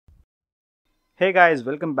Hey guys,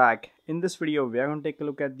 welcome back. In this video, we are going to take a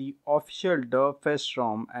look at the official Derpfest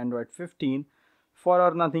ROM Android 15 for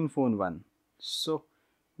or nothing phone 1. So,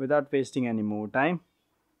 without wasting any more time,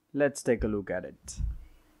 let's take a look at it.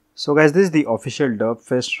 So guys, this is the official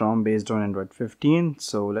Derpfest ROM based on Android 15.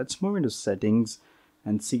 So let's move into settings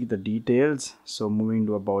and see the details. So moving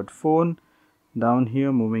to about phone, down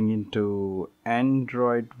here moving into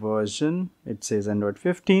Android version, it says Android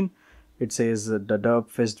 15. It says the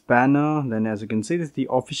Derpfest banner. Then as you can see, this is the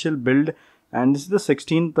official build and this is the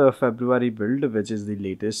 16th of February build, which is the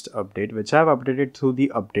latest update, which I have updated through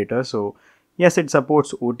the updater. So yes, it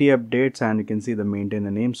supports OT updates and you can see the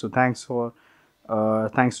maintainer name. So thanks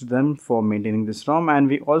to them for maintaining this ROM. And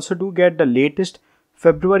we also do get the latest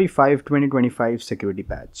February 5, 2025 security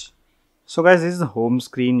patch. So guys, this is the home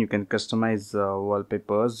screen. You can customize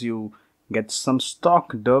wallpapers. You get some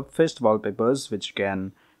stock Derpfest wallpapers which you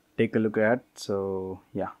can take a look at. So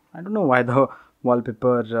yeah, I don't know why the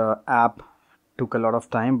wallpaper app took a lot of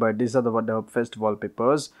time, but these are the Derpfest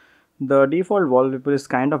wallpapers. The default wallpaper is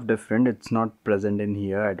kind of different. It's not present in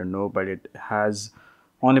here, I don't know, but it has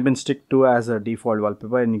only been stick to as a default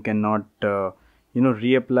wallpaper and you cannot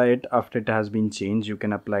reapply it after it has been changed. You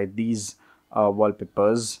can apply these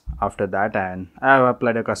wallpapers after that, and I have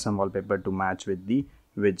applied a custom wallpaper to match with the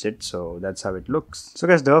widget. So that's how it looks. So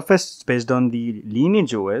guys, Derpfest is based on the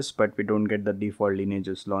Lineage OS, but we don't get the default Lineage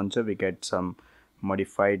OS launcher. We get some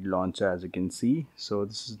modified launcher, as you can see. So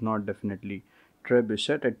this is not definitely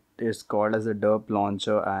trebuchet. It is called as a derp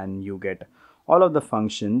launcher and you get all of the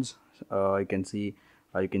functions. You can see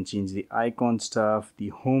you can change the icon stuff, the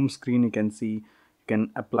home screen. You can see you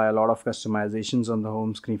can apply a lot of customizations on the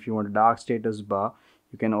home screen. If you want a dark status bar,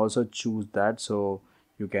 you can also choose that. So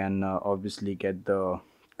you can obviously get the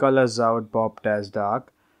colors out popped as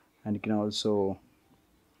dark, and you can also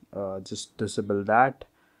just disable that.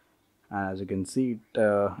 And as you can see,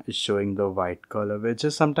 it is showing the white color, which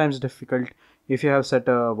is sometimes difficult if you have set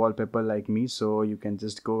a wallpaper like me. So you can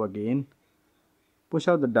just go again, push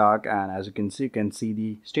out the dark, and as you can see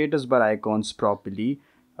the status bar icons properly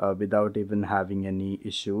without even having any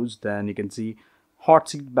issues. Then you can see hot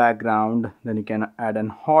seat background. Then you can add an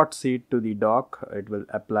hot seat to the dock. It will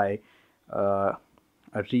apply a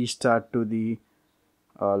restart to the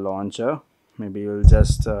launcher. Maybe you'll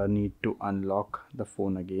just need to unlock the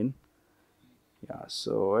phone again. Yeah,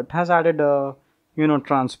 so it has added a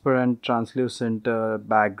transparent translucent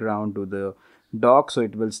background to the dock, so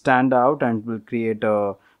it will stand out and will create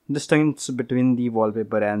a distance between the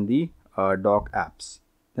wallpaper and the dock apps.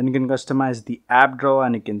 Then you can customize the app drawer,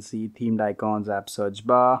 and you can see themed icons, app search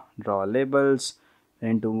bar, draw labels.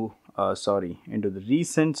 Into the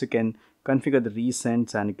recents, you can configure the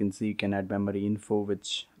recents, and you can see you can add memory info,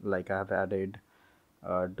 which like I have added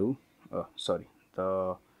the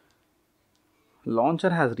launcher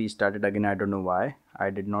has restarted again. I don't know why.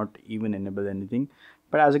 I did not even enable anything,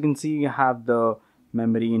 but as you can see, you have the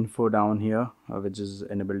memory info down here, which is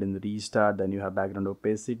enabled in the restart. Then you have background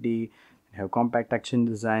opacity, you have compact action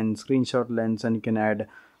design, screenshot lens, and you can add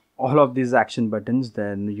all of these action buttons.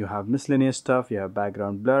 Then you have miscellaneous stuff, you have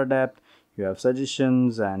background blur depth, you have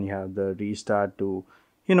suggestions, and you have the restart to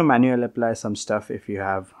manually apply some stuff if you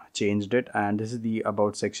have changed it. And this is the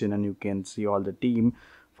about section, and you can see all the team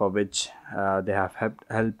for which they have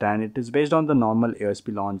helped, and it is based on the normal ASP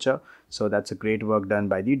launcher. So that's a great work done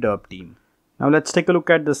by the derp team. Now let's take a look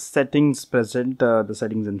at the settings present, the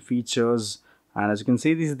settings and features. And as you can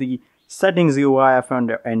see, this is the settings UI of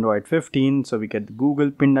Android 15. So we get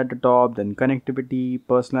Google pinned at the top, then connectivity,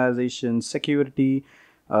 personalization, security,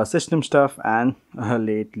 system stuff, and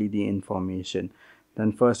lately the information.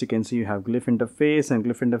 Then first you can see you have glyph interface, and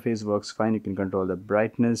glyph interface works fine. You can control the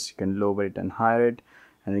brightness, you can lower it and higher it,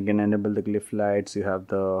 and you can enable the glyph lights. You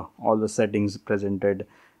have all the settings presented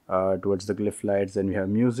towards the glyph lights. Then we have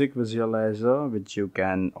music visualizer, which you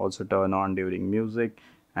can also turn on during music,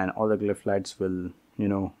 and all the glyph lights will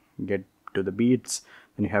get to the beats.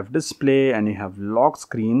 Then you have display, and you have lock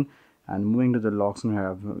screen, and moving to the lock screen,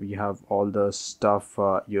 you have all the stuff.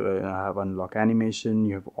 You have unlock animation,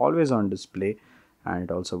 you have always on display, and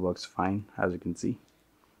it also works fine, as you can see.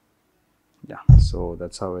 Yeah, so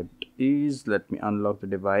that's how it is. Let me unlock the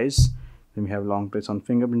device. Then we have long press on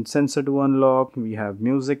fingerprint sensor to unlock. We have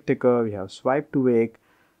music ticker, we have swipe to wake,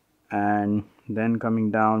 and then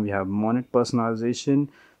coming down we have monitor personalization,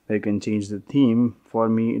 where you can change the theme. For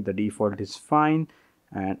me, the default is fine.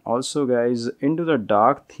 And also guys, into the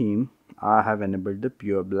dark theme I have enabled the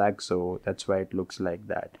pure black, so that's why it looks like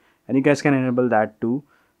that, and you guys can enable that too.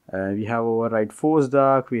 We have override force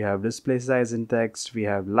dark, we have display size in text, we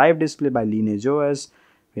have live display by Lineage OS,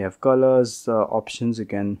 we have colors options. You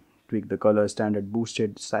can tweak the color, standard,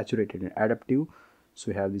 boosted, saturated, and adaptive.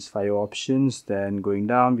 So we have these 5 options. Then going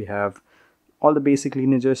down, we have all the basic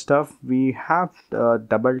lineage stuff. We have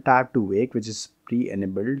double tap to wake, which is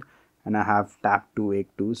pre-enabled, and I have tap to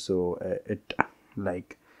wake too, so it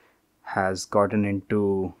like has gotten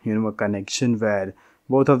into a connection where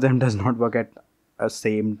both of them does not work at a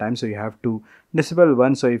same time, so you have to disable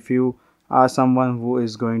one. So if you are someone who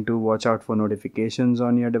is going to watch out for notifications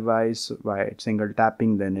on your device by single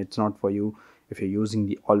tapping, then it's not for you if you're using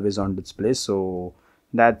the always on display. So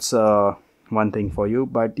that's one thing for you,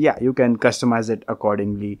 but yeah, you can customize it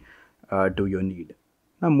accordingly to your need.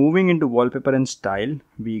 Now moving into wallpaper and style,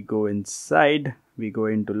 we go inside, we go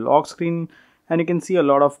into lock screen, and you can see a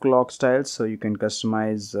lot of clock styles, so you can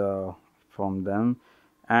customize from them,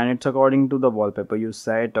 and it's according to the wallpaper you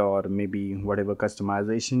set or maybe whatever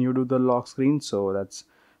customization you do the lock screen. So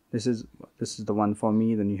this is the one for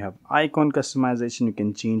me. Then you have icon customization, you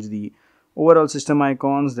can change the overall system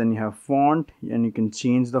icons. Then you have font, and you can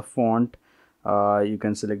change the font. You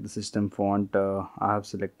can select the system font. I have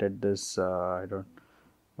selected this I don't,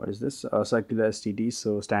 what is this, circular STD,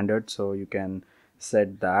 so standard, so you can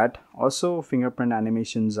set that. Also fingerprint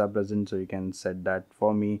animations are present, so you can set that.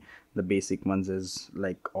 For me, the basic ones is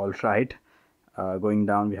like all right. Going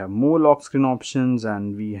down, we have more lock screen options,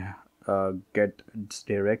 and we get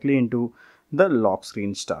directly into the lock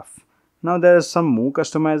screen stuff. Now there's some more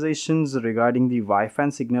customizations regarding the Wi-Fi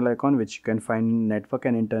and signal icon, which you can find in network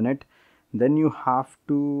and internet. Then you have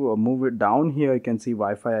to move it down. Here you can see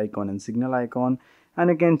Wi-Fi icon and signal icon, and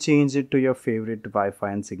you can change it to your favorite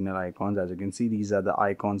Wi-Fi and signal icons. As you can see, these are the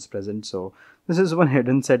icons present. So this is one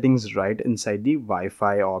hidden settings right inside the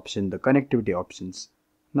Wi-Fi option, the connectivity options.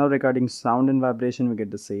 Now regarding sound and vibration, we get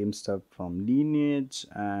the same stuff from lineage,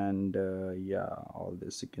 and yeah, all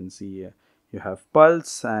this you can see. You have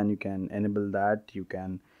pulse, and you can enable that. You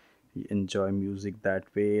can enjoy music that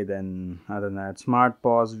way. Then other than that, smart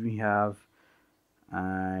pause we have,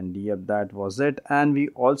 and yep, that was it. And we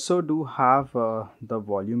also do have the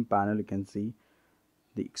volume panel. You can see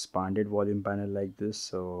the expanded volume panel like this.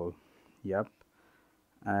 So yep,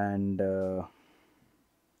 and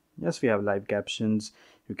yes, we have live captions.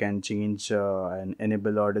 You can change and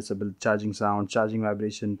enable or disable charging sound, charging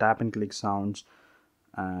vibration, tap and click sounds.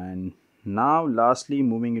 And now lastly,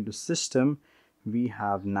 moving into system, we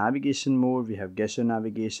have navigation mode, we have gesture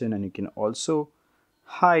navigation, and you can also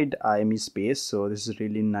hide IME space. So this is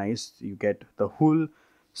really nice. You get the whole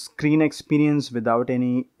screen experience without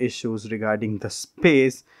any issues regarding the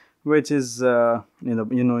space, which is in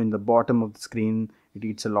the bottom of the screen. It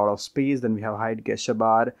eats a lot of space. Then we have hide gesture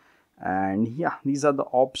bar, and yeah, these are the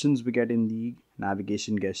options we get in the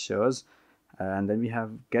navigation gestures. And then we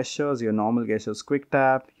have gestures, your normal gestures, quick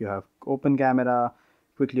tap, you have open camera,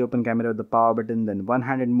 quickly open camera with the power button, then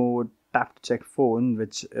one-handed mode, tap to check phone,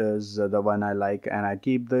 which is the one I like, and I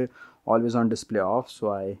keep the always on display off,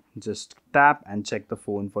 so I just tap and check the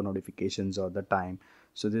phone for notifications or the time.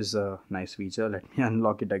 So this is a nice feature. Let me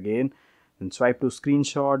unlock it again. Then swipe to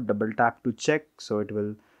screenshot, double tap to check, so it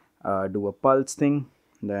will do a pulse thing.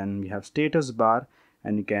 Then we have status bar,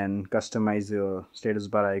 and you can customize your status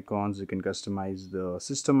bar icons. You can customize the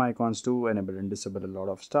system icons too, enable and disable a lot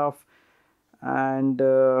of stuff. And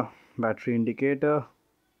battery indicator,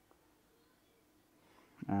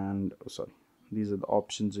 and sorry, these are the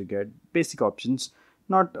options you get, basic options.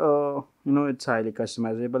 Not it's highly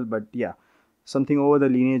customizable, but yeah, something over the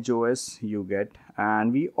lineage OS you get.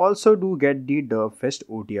 And we also do get the Derpfest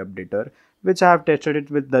OT updater, which I have tested it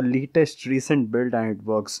with the latest recent build, and it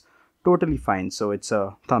works totally fine. So it's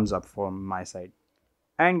a thumbs up from my side.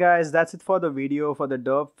 And guys, that's it for the video for the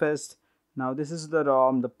Derpfest. Now this is the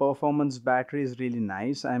ROM. The performance battery is really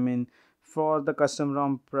nice. I mean, for the custom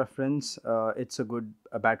ROM preference, it's a good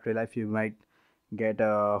battery life. You might get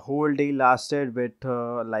a whole day lasted with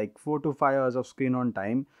like 4 to 5 hours of screen on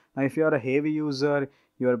time. Now if you're a heavy user,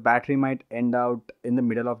 your battery might end out in the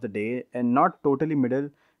middle of the day, and not totally middle.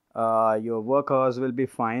 Your work hours will be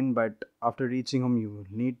fine, but after reaching home you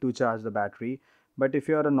need to charge the battery. But if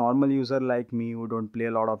you're a normal user like me who don't play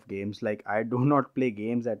a lot of games, like I do not play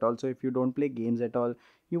games at all. So if you don't play games at all,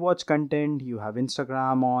 you watch content, you have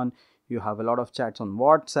Instagram on, you have a lot of chats on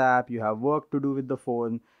WhatsApp, you have work to do with the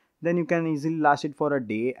phone, then you can easily last it for a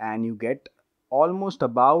day, and you get almost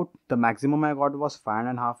about the maximum I got was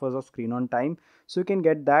 5.5 hours of screen on time. So you can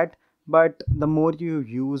get that, but the more you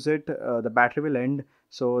use it, the battery will end.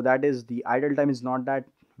 So that is, the idle time is not that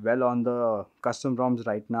well on the custom ROMs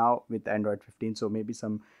right now with Android 15. So maybe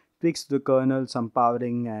some tweaks to the kernel, some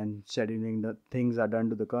powering and scheduling the things are done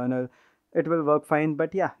to the kernel, it will work fine.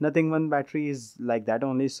 But yeah, nothing, one battery is like that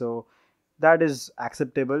only. So that is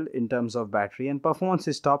acceptable in terms of battery, and performance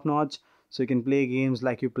is top notch. So you can play games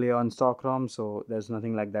like you play on stock ROM, so there's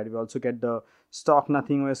nothing like that. You also get the stock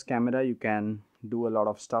Nothing OS camera. You can do a lot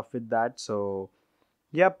of stuff with that. So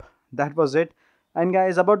yep, that was it. And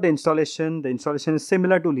guys, about the installation is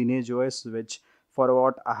similar to Lineage OS, which for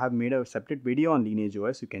what I have made a separate video on Lineage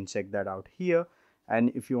OS. You can check that out here.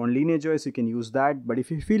 And if you want Lineage OS, you can use that. But if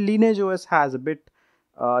you feel Lineage OS has a bit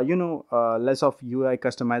less of UI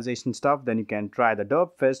customization stuff, then you can try the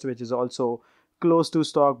Derpfest, which is also close to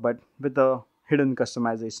stock but with the hidden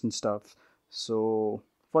customization stuff. So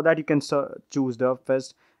for that, you can choose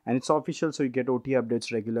Derpfest, and it's official, so you get OT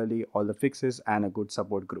updates regularly, all the fixes, and a good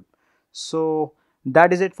support group. So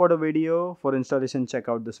that is it for the video. For installation, check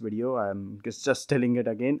out this video. I'm just telling it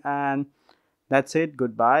again, and that's it.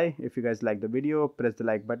 Goodbye. If you guys like the video, press the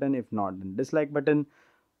like button. If not, then dislike button.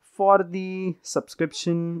 For the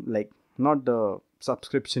subscription, like not the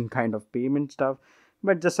subscription kind of payment stuff,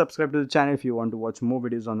 but just subscribe to the channel if you want to watch more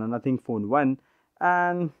videos on the Nothing Phone 1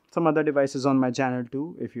 and some other devices on my channel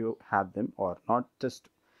too, if you have them or not. Just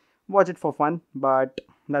watch it for fun. But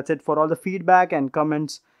that's it. For all the feedback and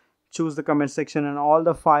comments, choose the comment section, and all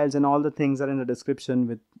the files and all the things are in the description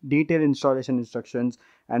with detailed installation instructions.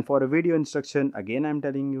 And for a video instruction, again I'm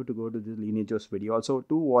telling you to go to the Lineage's video also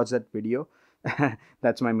to watch that video.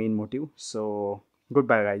 That's my main motive. So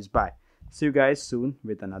goodbye guys, bye. See you guys soon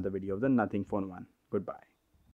with another video of the Nothing Phone 1. Goodbye.